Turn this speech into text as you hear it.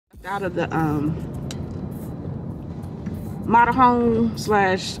Out of the model home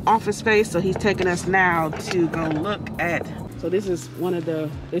slash office space, so he's taking us now to go look at. So this is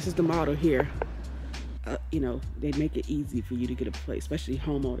the model here. You know, they make it easy for you to get a place, especially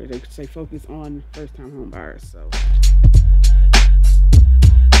homeowners. They say focus on first-time home buyers. So.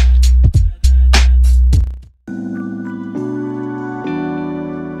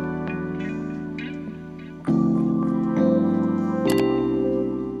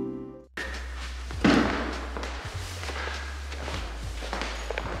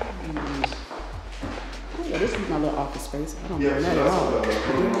 This is my little office space. I don't mind that at all.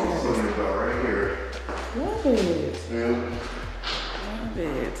 Right here. Love it. Yeah. Love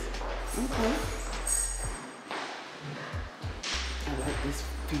it. Okay. I like this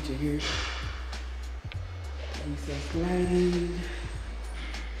feature here. Recess lighting.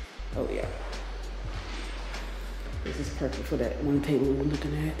 Oh yeah. This is perfect for that one table we were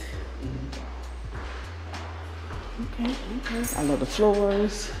looking at. Okay, okay. I love the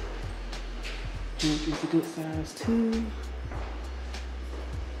floors. It's a good size too.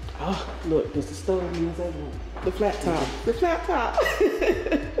 Oh, look, there's the stove in this other one. The flat top. The flat top.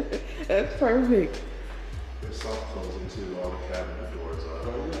 That's perfect. There's soft closing too, all the cabinet doors are.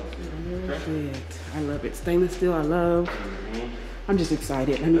 Perfect. I love it. Stainless steel, I love. I'm just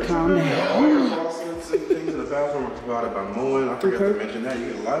excited. Let me calm down. All your faucets and things in the bathroom are provided by Moen. I forgot to mention that.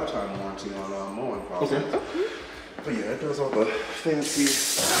 You get a lifetime warranty on Moen faucets. Okay. But yeah, it does all the fancy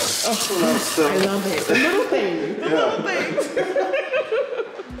stuff. I love it. The little things. The little things.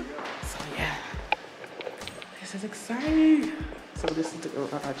 So yeah, this is exciting. So this is the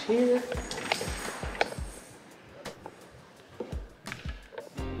garage here.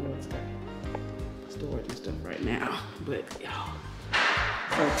 Well, it's got storage and stuff right now, but y'all,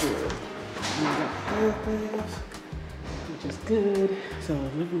 so cool. And I got the bath, which is good. So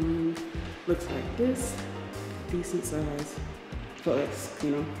living room looks like this. Decent size for us,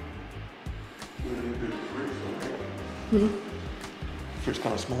 you know. Fridge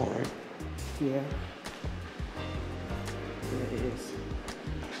kind of small, right? Yeah. Yeah, it is.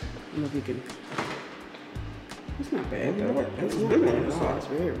 I don't know if you can. It's not bad though. It's not bad at all. It's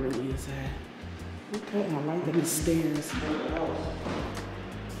very roomy inside. Okay, I like that the stairs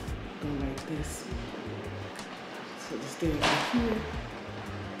go like this. So the stairs are here.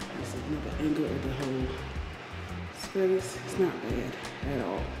 This is another angle of the whole space. It's not bad at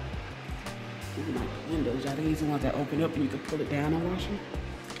all. Even like the windows, y'all, these are the ones that open up and you can pull it down and wash them.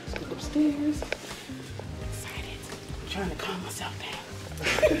 Let's go upstairs. I'm excited. I'm trying to calm myself down.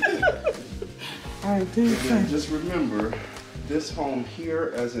 All right, dude. Just remember, this home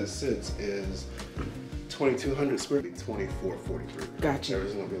here, as it sits, is 2,200 square feet, 2,443. Gotcha.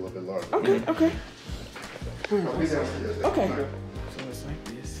 Everything's gonna be a little bit larger. Okay, okay. Right. Okay. So it's like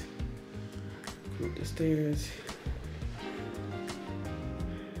this. Up the stairs.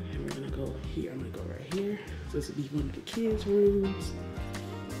 And we're gonna go here. I'm gonna go right here. So this will be one of the kids' rooms.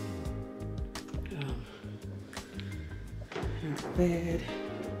 Not bad.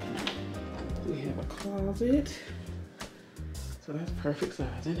 We have a closet. So that's perfect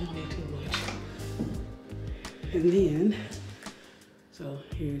size. I don't need too much. And then, so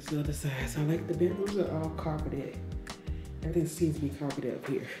here's the other side. So I like the bedrooms are all carpeted. Everything seems to be carpeted up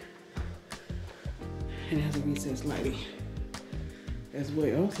here. And it has a recessed lighting as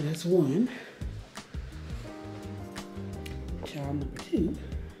well. So that's one. Child number two.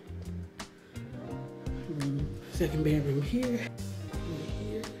 Second bedroom here. Right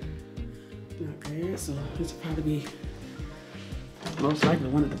here. Not bad. So this will probably be most likely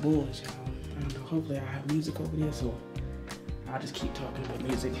one of the boys, y'all. I don't know. Hopefully I'll have music over there, so I'll just keep talking about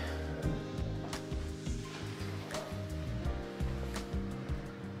music.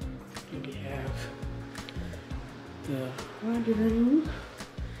 Here we have the laundry room,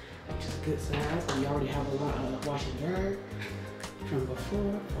 which is a good size. We already have a lot of wash and dryer from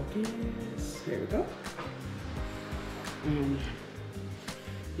before. Focus. There we go. And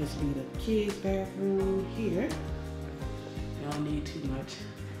this will be the kids' bathroom here. You don't need too much.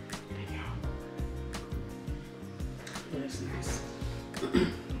 There you go. That's nice.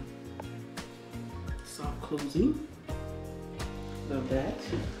 Soft closing. Love that.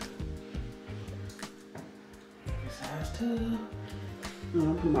 Size tub.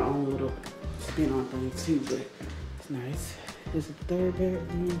 I'll put my own little spin on things too, but it's nice. This is the third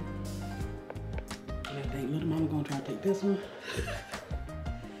bedroom. And I think little mama gonna try to take this one.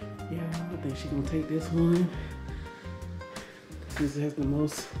 Yeah, I think she's gonna take this one. This has the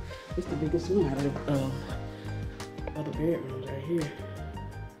most, it's the biggest one out of the other bedrooms right here.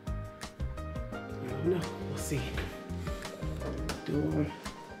 I don't know, we'll see. Door,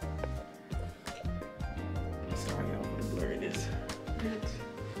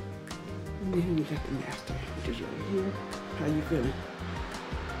 And then we got the master, which is right here. How you feeling?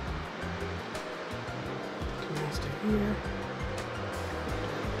 Master here.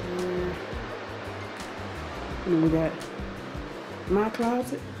 There. And then we got my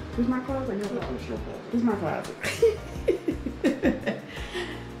closet. Who's my closet? Your closet. Who's my closet?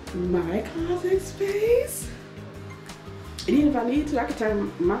 My closet space. And even if I need to, I could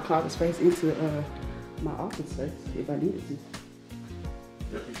turn my closet space into my office space if I needed to.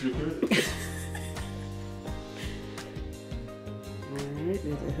 Yep, you sure could. Alright,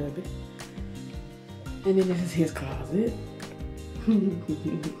 there's a hubby. And then this is his closet. Nice.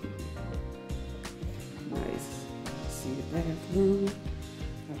 See the bathroom.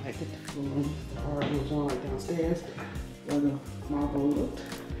 I like the room. The hardwood's on right downstairs where the marble looked.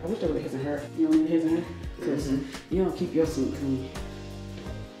 I wish they would have his and her. You don't need his and her? Because you don't keep your sink clean.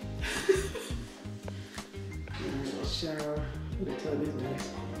 Shower. The tub is nice.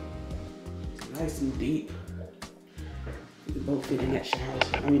 It's nice and deep. We can both fit in that shower.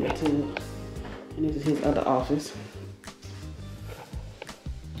 I mean that tub. And this is his other office.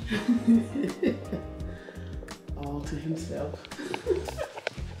 All to himself.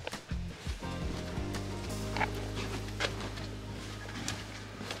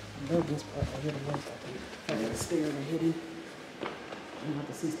 I love this part. I really love that. I got a stair in hidden. You don't have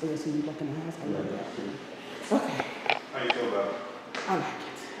to see stairs when you walk in the house. I love that. Okay. How you feel about it? I like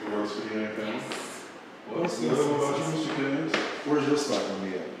it. It works for you, anything? Well, Yes, what about you, Mr. James? Where's your spot gonna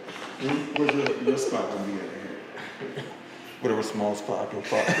be at? Where's your spot gonna be at here? Whatever small spot or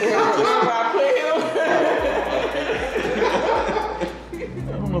spot. I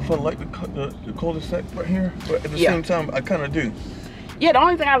don't know if I like the cul-de-sac right here, but at the same time, I kind of do. Yeah, the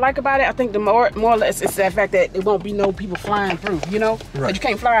only thing I like about it, I think the more or less, it's the fact that it won't be no people flying through, you know? Right. But you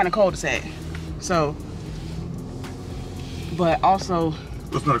can't fly in a cul-de-sac. So, but also...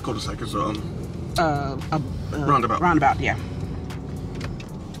 It's not a cul-de-sac, it's a roundabout. Roundabout, yeah.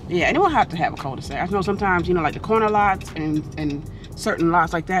 Yeah, and it won't have to have a cul-de-sac. I know sometimes, you know, like the corner lots and certain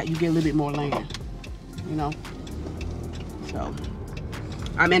lots like that, you get a little bit more land, you know? So,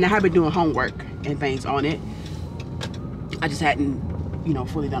 I mean, I have been doing homework and things on it. I just hadn't, you know,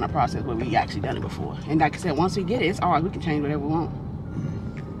 fully done a process where we actually done it before. And like I said, once we get it, it's ours. We can change whatever we want.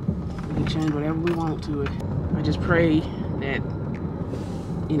 We can change whatever we want to it. I just pray that,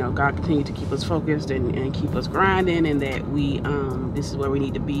 you know, God continue to keep us focused and keep us grinding, and that we, this is where we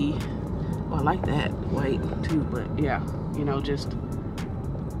need to be. Well, I like that white too, but yeah, you know, just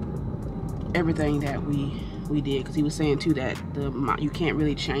everything that we did. Because he was saying too that you can't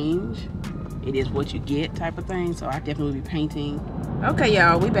really change. It is what you get type of thing. So I definitely will be painting. Okay,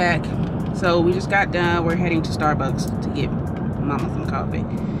 y'all, we back. So we just got done. We're heading to Starbucks to get Mama some coffee.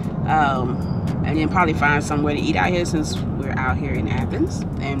 And then probably find somewhere to eat out here since we're out here in Athens.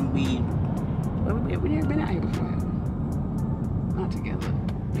 And we never been out here before. Not together.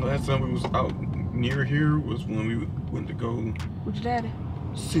 The last time we was out near here was when we went to go. With your daddy?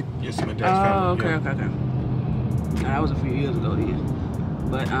 See my dad's family. Okay, okay. No, that was a few years ago then.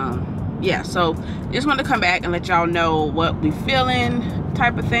 But yeah, so just wanted to come back and let y'all know what we feeling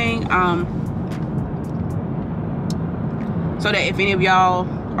type of thing. So that if any of y'all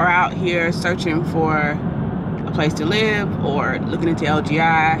are out here searching for a place to live or looking into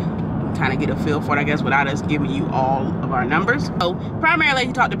LGI, kind of get a feel for it, I guess, without us giving you all of our numbers. So primarily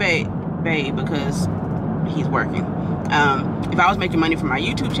he talked to Babe because he's working. If I was making money from my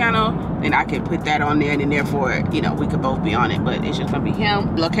YouTube channel, then I could put that on there, and then therefore, you know, we could both be on it. But it's just gonna be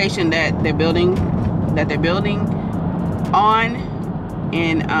him. The location that they're building on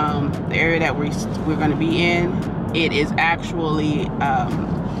in the area that we're gonna be in, it is actually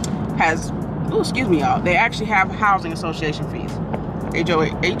has, oh, excuse me, y'all. They actually have housing association fees. HOA.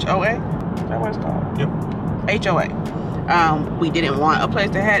 Is that what it's called? Yep. HOA. We didn't want a place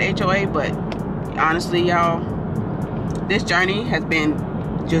that had HOA, but honestly, y'all, this journey has been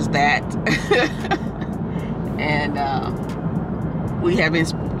just that. And we have been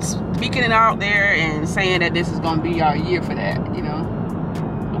speaking it out there and saying that this is going to be our year for that, you know.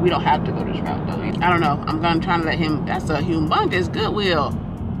 We don't have to go this route, though. I don't know. I'm going to try to let him. That's a humongous Goodwill.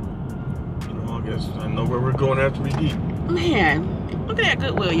 You know, I guess I know where we're going after we eat. Man, look at that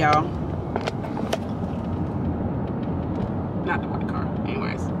Goodwill, y'all. Not the white car.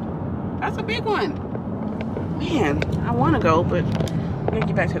 Anyways, that's a big one. Man, I want to go, but I'm going to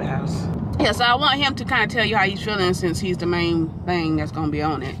get back to the house. Yeah, so I want him to kind of tell you how he's feeling since he's the main thing that's going to be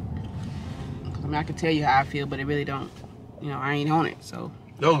on it. I mean, I can tell you how I feel, but it really don't, you know, I ain't on it, so.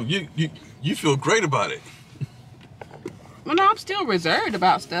 No, you feel great about it. Well, no, I'm still reserved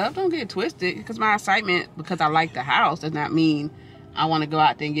about stuff. Don't get it twisted, because my excitement, because I like the house, does not mean I want to go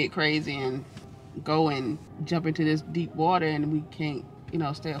out there and get crazy and go and jump into this deep water, and we can't, you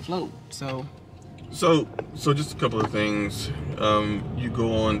know, stay afloat. So just a couple of things. You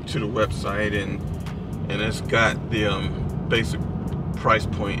go on to the website and it's got the basic price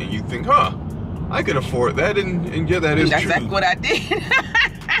point, and you think, huh, I can afford that, and yeah, that is that's true. That's what I did.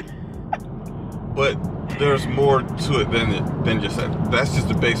 But there's more to it than just that. That's just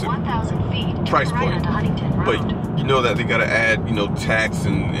the basic 1,000 feet price right point. But you know that they gotta add, you know, tax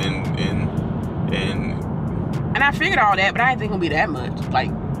and I figured all that, but I didn't think it would be that much.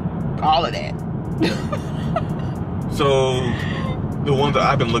 Like all of that. So the one that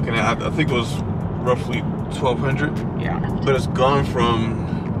I've been looking at, I think it was roughly 1,200. Yeah. But it's gone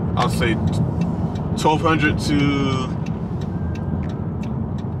from, I'll say, 1,200 to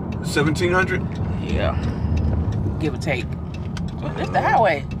 1,700. Yeah. Give or take. It's the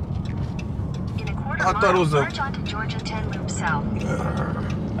highway. in a quarter I thought it was a. merge onto Georgia 10 loop south.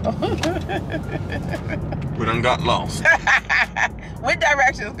 We done got lost. What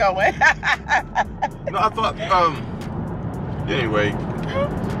direction is going? No, I thought. Anyway,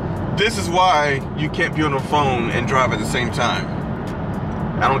 this is why you can't be on the phone and drive at the same time.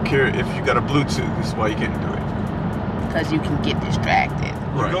 I don't care if you got a Bluetooth. This is why you can't do it. Because you can get distracted.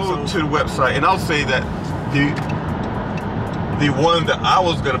 Right. Go to the website, and I'll say that the one that I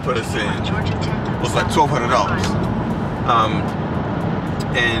was gonna put us in Georgia 10 loop was like $1,200.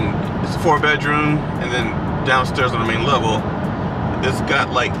 And it's a 4-bedroom, and then downstairs on the main level, it's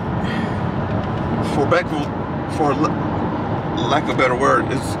got like, for lack of a better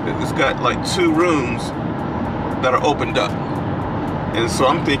word, it's got like 2 rooms that are opened up. And so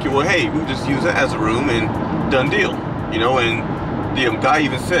I'm thinking, well, hey, we can just use it as a room and done deal, you know. And the guy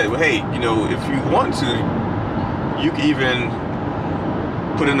even said, well, hey, you know, if you want to, you can even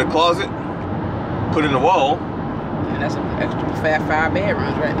put in the closet, put in the wall. And that's an extra fat 5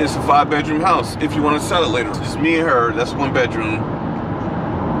 bedrooms right there. It's a 5-bedroom house. If you want to sell it later, just me and her. That's 1 bedroom.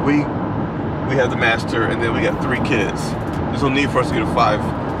 We have the master, and then we got 3 kids. There's no need for us to get a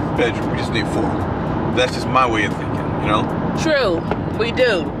 5-bedroom. We just need 4. That's just my way of thinking, you know. True, we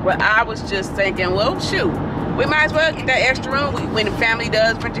do. But I was just thinking, well, shoot, we might as well get that extra room. When the family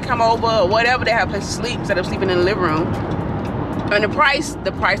does want to come over or whatever, they have a place to sleep instead of sleeping in the living room. And the price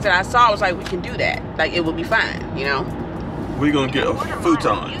that I saw was like, we can do that. Like, it will be fine, you know. We're gonna get a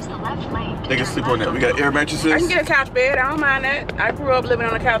futon. They can sleep on that. We got air mattresses. I can get a couch bed. I don't mind that. I grew up living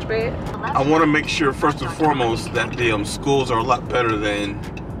on a couch bed. I want to make sure, first and foremost, that the schools are a lot better than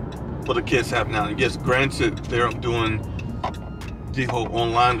what the kids have now. And yes, granted, they're doing the whole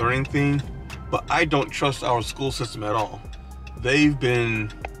online learning thing, but I don't trust our school system at all. They've been,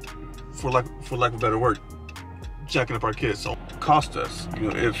 for lack of a better word, jacking up our kids. So cost us, you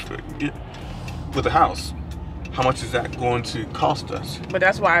know, with the house, how much is that going to cost us? But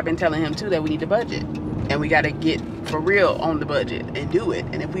that's why I've been telling him too that we need a budget, and we got to get for real on the budget and do it.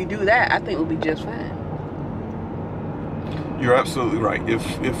 And if we do that, I think we'll be just fine. You're absolutely right. If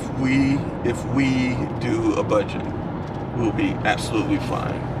we do a budget, we'll be absolutely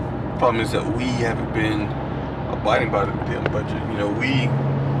fine. Problem is that we haven't been abiding by the damn budget. You know, we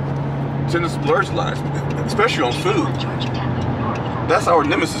tend to splurge lives, especially on food. That's our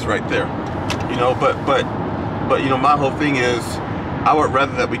nemesis right there. You know, but you know, my whole thing is, I would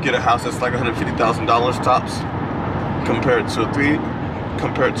rather that we get a house that's like $150,000 tops compared to a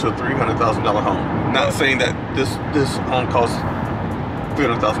 $300,000 home. Not saying that this home costs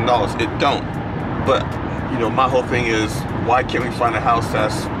 $300,000. It don't. But you know, my whole thing is, why can't we find a house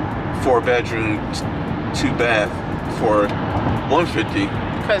that's 4-bedroom, 2-bath for $150,000?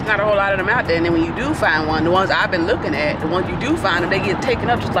 Because not a whole lot of them out there. And then when you do find one, the ones I've been looking at, the ones you do find them, they get taken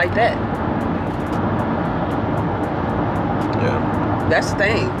up just like that. Yeah. That's the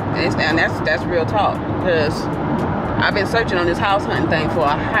thing. And that's real talk. Because I've been searching on this house hunting thing for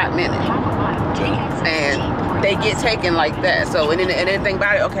a hot minute. And they get taken like that. So, and then think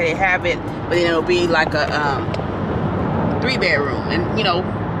about it, okay, they have it, but then it'll be like a 3-bedroom. And, you know,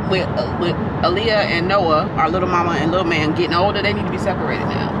 with Aaliyah and Noah, our little mama and little man, getting older, they need to be separated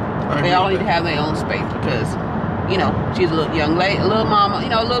now. They all need to have their own space because, you know, she's a little young lady, a little mama, you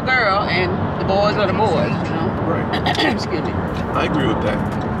know, a little girl, and the boys are the boys, you know. Right. Excuse me. I agree with that.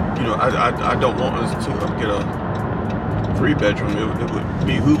 You know, I don't want us to get a 3-bedroom. It would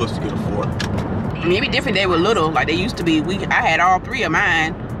behoove us to get a 4. Maybe different. They were little, like they used to be. I had all 3 of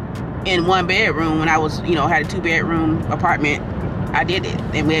mine in 1 bedroom when I was, you know, had a 2-bedroom apartment. I did it,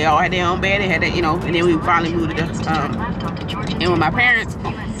 and we all had their own bed. They had that, you know, and then we finally moved to in with my parents,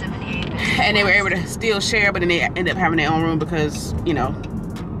 and they were able to still share, but then they ended up having their own room because, you know,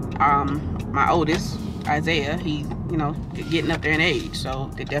 my oldest Isaiah, he you know, getting up there in age, so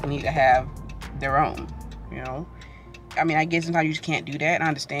they definitely need to have their own, you know. I mean, I guess sometimes you just can't do that, I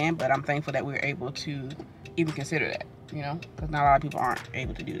understand, but I'm thankful that we were able to even consider that, you know, because not a lot of people aren't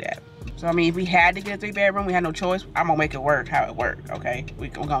able to do that. So, I mean, if we had to get a 3-bedroom, we had no choice, I'm gonna make it work how it worked, okay? We're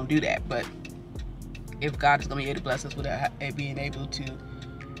gonna do that, but if God is gonna be able to bless us with being able to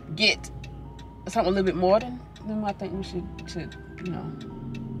get something a little bit more, then I think we should, you know,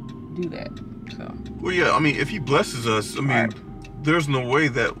 do that. So. Well, yeah, I mean, if he blesses us, I mean, there's no way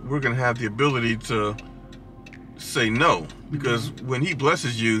that we're gonna have the ability to say no, because when he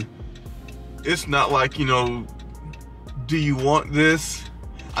blesses you, it's not like, you know, do you want this?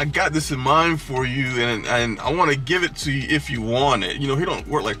 I got this in mind for you, and I want to give it to you if you want it. You know, he don't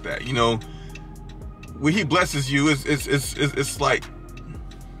work like that. You know, when he blesses you, it's like,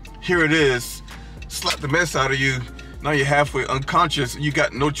 here it is, slap the mess out of you. Now you're halfway unconscious, and you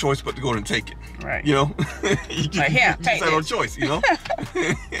got no choice but to go and take it. Right. You know, you just have no choice. You know,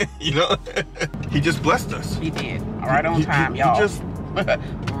 you know, he just blessed us. He did. Right on time, y'all. He just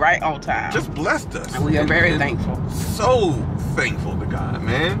right on time. Just blessed us. And we are very thankful. So thankful to God,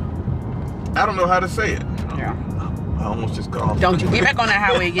 man. I don't know how to say it. Yeah. I almost just got off. Don't you get back on that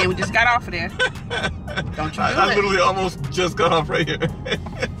highway again. We just got off of there. Don't you do I literally almost just got off right here.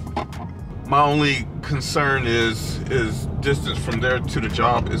 My only concern is distance from there to the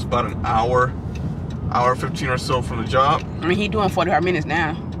job is about an hour 15 or so from the job. I mean, he doing 45 minutes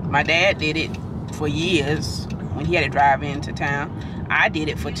now. My dad did it for years when he had to drive into town. I did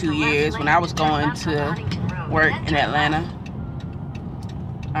it for 2 years when I was going to work in Atlanta.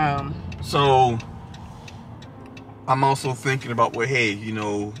 So I'm also thinking about, well, hey, you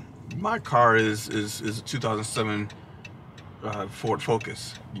know, my car is a 2007 Ford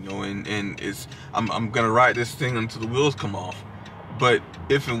Focus, you know, and it's I'm gonna ride this thing until the wheels come off. But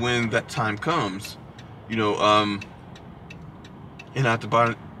if and when that time comes, you know, and I have to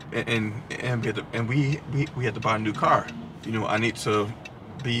buy we had to buy a new car. You know, I need to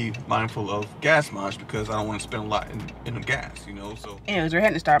be mindful of gas mileage because I don't want to spend a lot in the gas, you know. So anyways, we're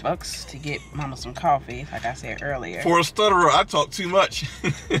heading to Starbucks to get Mama some coffee, like I said earlier. For a stutterer, I talk too much.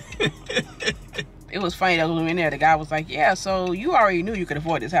 It was funny that when we were in there, the guy was like, yeah, so you already knew you could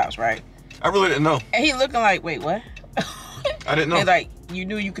afford this house, right? I really didn't know. And he looking like, wait, what? I didn't know. He's like, you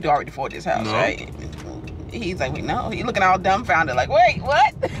knew you could already afford this house, no. Right? He's like, wait, no. He looking all dumbfounded like, wait,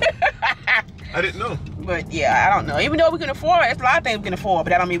 what? I didn't know. But yeah, I don't know. Even though we can afford it, it's a lot of things we can afford,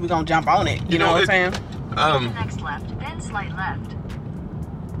 but that don't mean we're going to jump on it. You know what I'm saying? Next left, then slight left.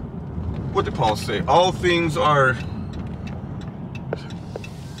 What did Paul say? All things are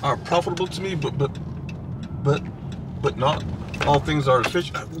profitable to me, but not all things are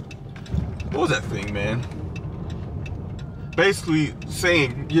efficient. What was that thing, man? Basically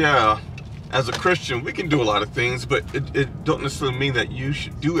saying, yeah, as a Christian, we can do a lot of things, but it don't necessarily mean that you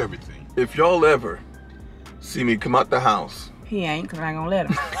should do everything. If y'all ever see me come out the house, he ain't, because I ain't gonna let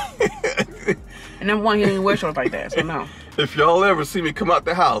him. And number one, he don't even wear shorts like that, so no. If y'all ever see me come out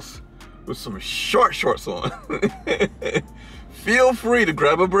the house with some short shorts on, feel free to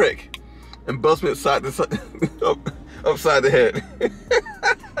grab a brick and bust me upside the head.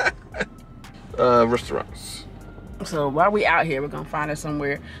 Restaurants. So while we out here, we're gonna find us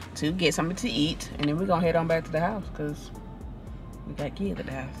somewhere to get something to eat, and then we're gonna head on back to the house because we got kids at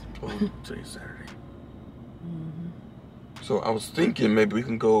the house. Oh, today's Saturday. So I was thinking maybe we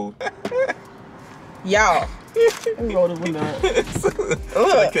can go. Y'all, we roll the window up.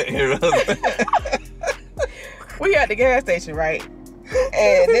 I can't hear us. We at the gas station, right?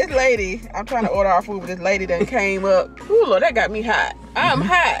 And this lady, I'm trying to order our food, but this lady done came up. Ooh, Lord, that got me hot. I'm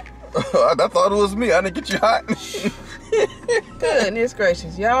hot. I thought it was me. I didn't get you hot. Goodness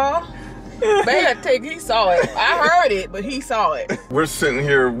gracious, y'all. He saw it. I heard it, but he saw it. We're sitting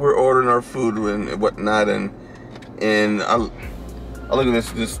here, we're ordering our food and whatnot, and I look at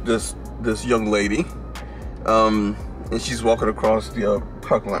this young lady, and she's walking across the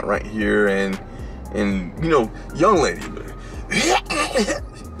parking lot right here, and you know, young lady,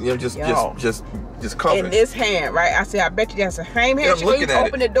 you know, just coughing. In this hand, right? I said, I bet you that's the same hand. Yeah, she couldn't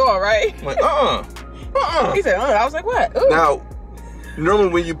open the door, right? I'm like, He said, I was like, what? Ooh. Now, normally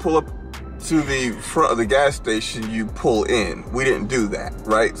when you pull up to the front of the gas station, you pull in. We didn't do that,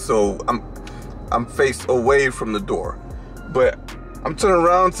 right? So I'm faced away from the door, but I'm turning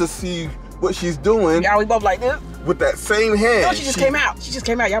around to see what she's doing. Y'all, we both like this. With that same hand. No, she just came out. She just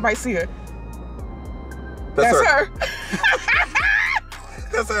came out. Y'all might see her. That's her. That's her.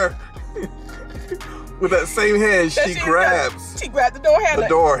 That's her. With that same hand, she grabs. She grabbed the door handle. The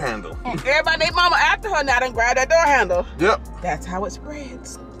door handle. Everybody named Mama after her now done grab that door handle. Yep. That's how it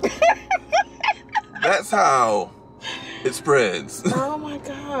spreads. That's how It spreads. Oh my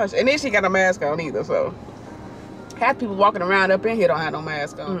gosh. And then she got a mask on either, so. Half people walking around up in here don't have no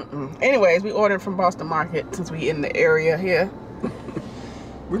mask on. Anyways, we ordered from Boston Market since we in the area here.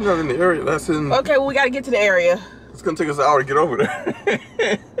 We're not in the area. That's in. Okay, well, we got to get to the area. It's going to take us an hour to get over there.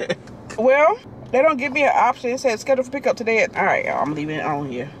 Well, they don't give me an option. It says scheduled for pickup today. All right, y'all. I'm leaving it on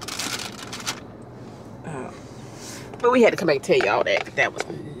here. But we had to come back and tell y'all that. That was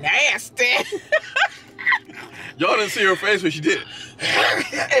nasty. Y'all didn't see her face when she did it.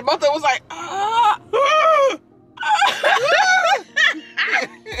 And both of us was like, ah.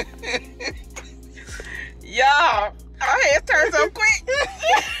 Y'all, our heads turned so quick.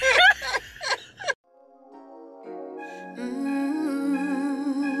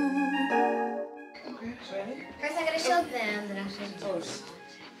 First, I gotta show them, then I'll show you.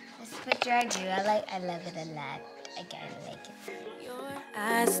 This picture I drew, I love it a lot. I gotta like it. Your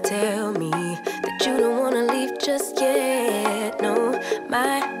eyes tell me that you don't wanna leave just yet. No,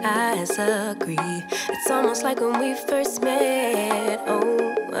 my eyes agree. It's almost like when we first met. Oh,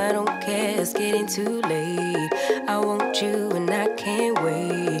 I don't care, it's getting too late. I want you and I can't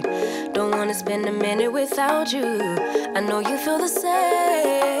wait. Don't wanna spend a minute without you. I know you feel the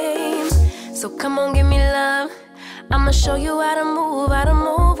same. So come on, give me love. I'ma show you how to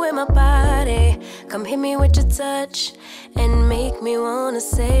move with my body. Come hit me with your touch and make me wanna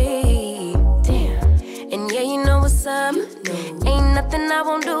say, damn. And yeah, you know what's up. Ain't nothing I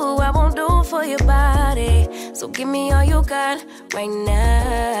won't do for your body. So give me all you got right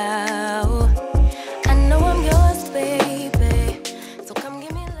now. I know I'm yours, baby. So come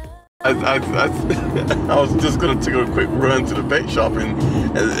give me love. I was just going to take a quick run to the bait shop and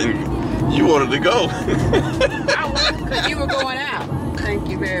you wanted to go. I was, because you were going out. Thank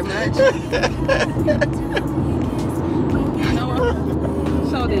you very much. You know what?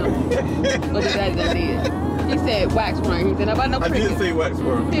 Show them what the daddy done did. He said wax worm. He said, about no I cricket. did say wax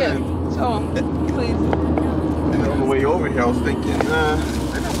worm. Yeah, show him, please. And on the way over here, I was thinking, I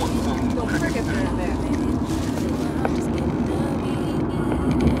don't want some. No crickets are in there.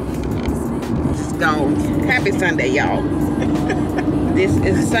 It's gone. Happy Sunday, y'all. This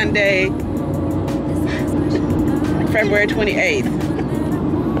is Sunday, February 28th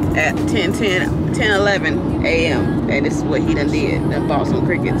at 10:11 a.m. And this is what he done did. Done bought some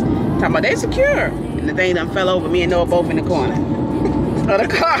crickets. Talking about they secure. And the thing done fell over. Me and Noah both in the corner of the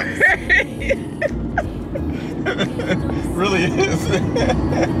car. Really is.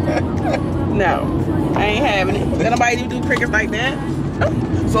 No, I ain't having it. Don't nobody do crickets like that.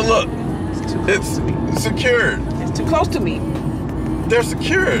 So look, it's secured. It's too close to me. They're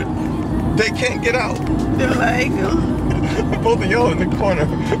secured. They can't get out. They're like, Both of y'all in the corner.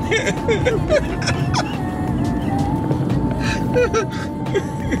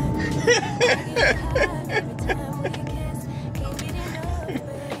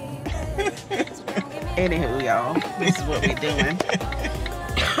 Anywho, y'all, this is what we're doing.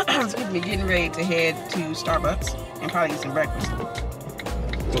 Excuse me, getting ready to head to Starbucks and probably eat some breakfast.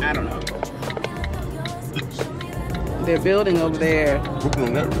 I don't know. They're building over there.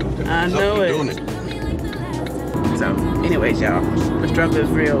 I know it. So, anyways, y'all, the struggle is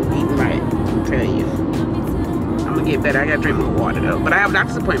real. Eating right, I'm telling you. I'm gonna get better. I gotta drink more water though. But I have a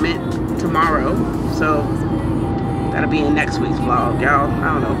doctor's appointment tomorrow, so that'll be in next week's vlog, y'all.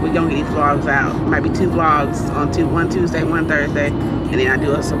 I don't know. We're gonna get these vlogs out. Might be 2 vlogs on one Tuesday, one Thursday, and then I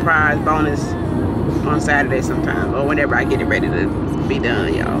do a surprise bonus on Saturday sometime, or whenever I get it ready to be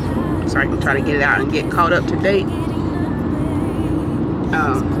done, y'all. So I can try to get it out and get caught up to date.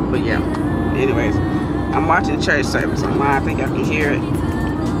 But yeah. Anyways, I'm watching church service online. I think I can hear it.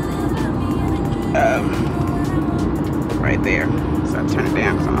 Right there. So I turn it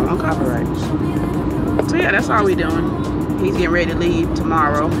down because I don't want copyright. So yeah, that's all we doing. He's getting ready to leave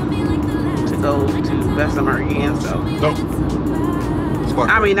tomorrow to go to Bessemer again. So Nope.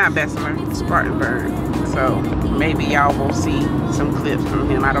 I mean, not Bessemer, Spartanburg. So maybe y'all will see some clips from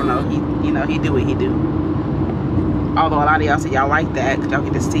him. I don't know. He, you know, he do what he do. Although a lot of y'all say y'all like that because y'all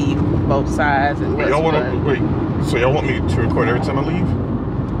get to see both sides and what's Y'all want to wait? So y'all want me to record every time I leave?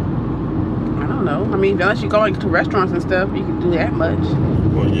 I don't know. I mean, unless you're going to restaurants and stuff, you can do that much.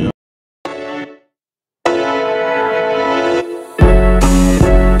 Well, yeah,